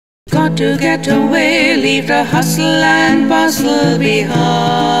Got to get away, leave the hustle and bustle behind.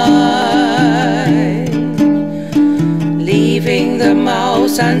 Leaving the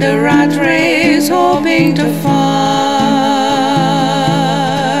mouse and the rat race, hoping to find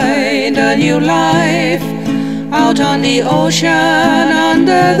a new life out on the ocean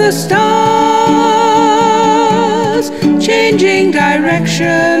under the stars. Changing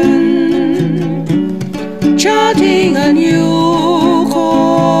direction, charting a new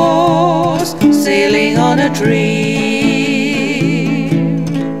course, sailing on a dream.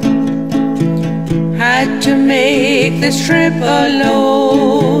 Had to make this trip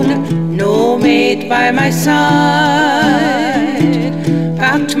alone, no mate by my side.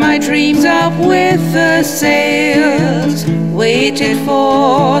 Packed my dreams up with the sails, waited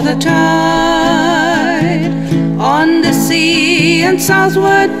for the tide. On the sea and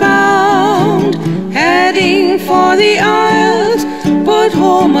southward bound, heading for the Isles. Put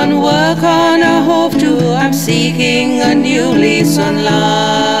home and work on a hope to, I'm seeking a new lease on life.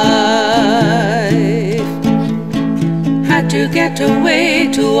 Had to get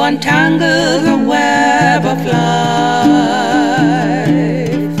away to untangle the web of life.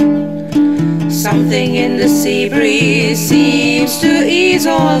 Something in the sea breeze seems to ease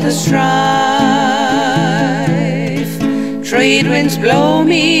all the strife. Trade winds blow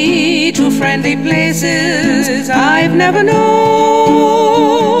me to friendly places I've never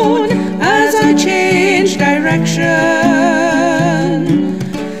known. As I change direction,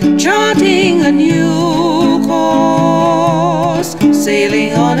 charting a new course,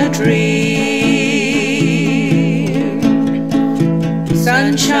 sailing on a dream.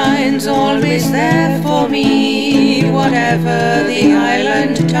 Sunshine's always there for me, whatever the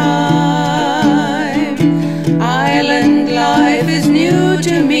island time. Island life is new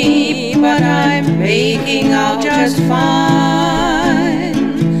to me, but I'm making out just fine.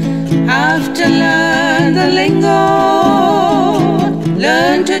 Have to learn the lingo,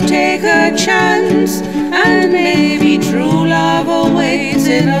 learn to take a chance, and maybe true love awaits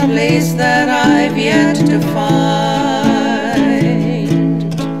in a place that I've yet to find.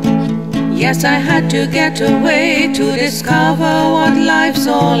 Yes, I had to get away to discover what life's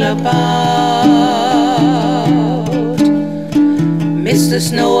all about. Miss the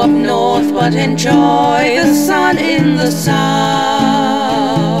snow up north, but enjoy the sun in the south.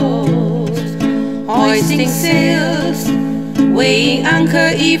 Hoisting sails, weighing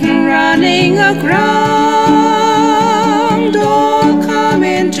anchor, even running aground, all come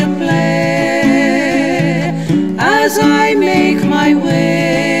into play as I make my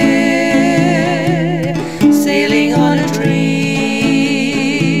way, sailing on a dream.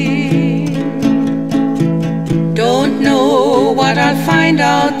 Don't know what I'll find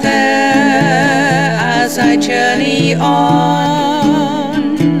out there as I journey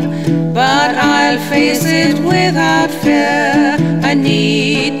on, but I'll face it without fear. I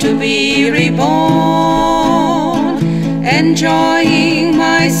need to be reborn, enjoying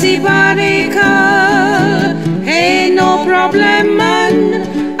my sabbatical. Hey, no problem, man,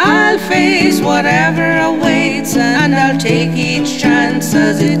 I'll face whatever awaits, and I'll take each chance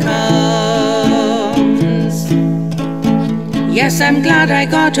as it comes. Yes, I'm glad I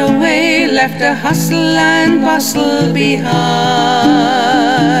got away, left the hustle and bustle behind.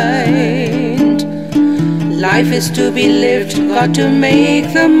 Life is to be lived, got to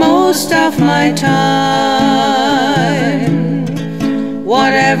make the most of my time.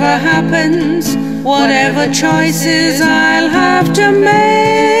 Whatever happens, whatever choices I'll have to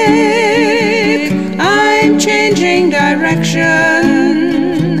make, I'm changing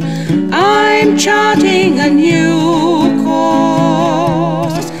direction, I'm charting a new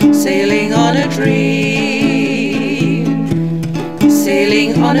course, sailing on a dream,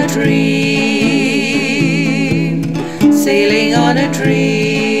 sailing on a dream, sailing on a dream,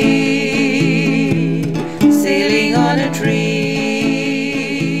 sailing on a dream.